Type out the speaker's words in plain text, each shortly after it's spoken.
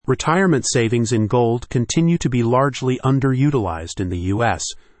Retirement savings in gold continue to be largely underutilized in the U.S.,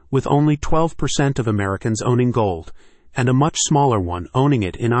 with only 12% of Americans owning gold, and a much smaller one owning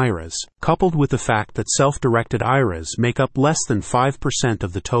it in IRAs. Coupled with the fact that self-directed IRAs make up less than 5%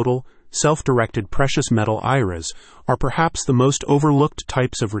 of the total, self-directed precious metal IRAs are perhaps the most overlooked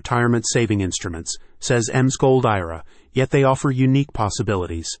types of retirement saving instruments, says EMS Gold IRA, yet they offer unique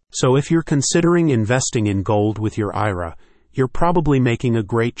possibilities. So if you're considering investing in gold with your IRA, you're probably making a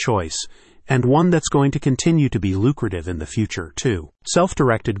great choice, and one that's going to continue to be lucrative in the future, too.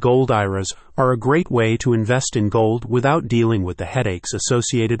 Self-directed gold IRAs are a great way to invest in gold without dealing with the headaches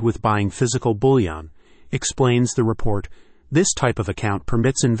associated with buying physical bullion, explains the report. This type of account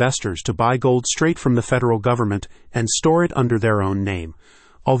permits investors to buy gold straight from the federal government and store it under their own name.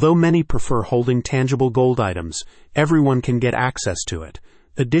 Although many prefer holding tangible gold items, everyone can get access to it.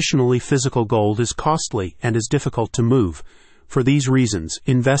 Additionally, physical gold is costly and is difficult to move. For these reasons,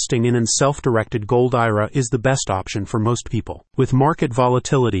 investing in a self-directed gold IRA is the best option for most people. With market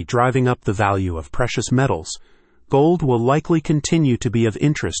volatility driving up the value of precious metals, gold will likely continue to be of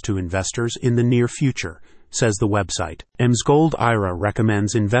interest to investors in the near future, says the website. EMS Gold IRA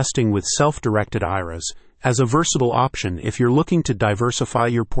recommends investing with self-directed IRAs as a versatile option if you're looking to diversify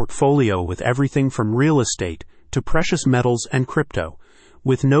your portfolio with everything from real estate to precious metals and crypto,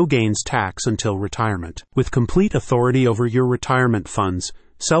 with no gains tax until retirement. With complete authority over your retirement funds,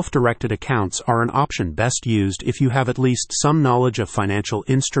 self-directed accounts are an option best used if you have at least some knowledge of financial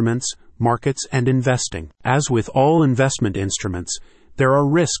instruments, markets, and investing. As with all investment instruments, there are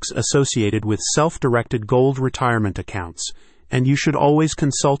risks associated with self-directed gold retirement accounts, and you should always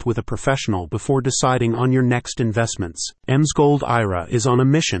consult with a professional before deciding on your next investments. EMS Gold IRA is on a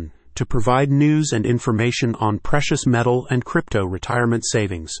mission to provide news and information on precious metal and crypto retirement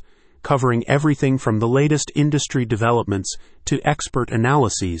savings, covering everything from the latest industry developments to expert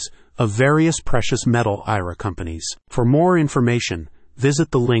analyses of various precious metal IRA companies. For more information,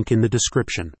 visit the link in the description.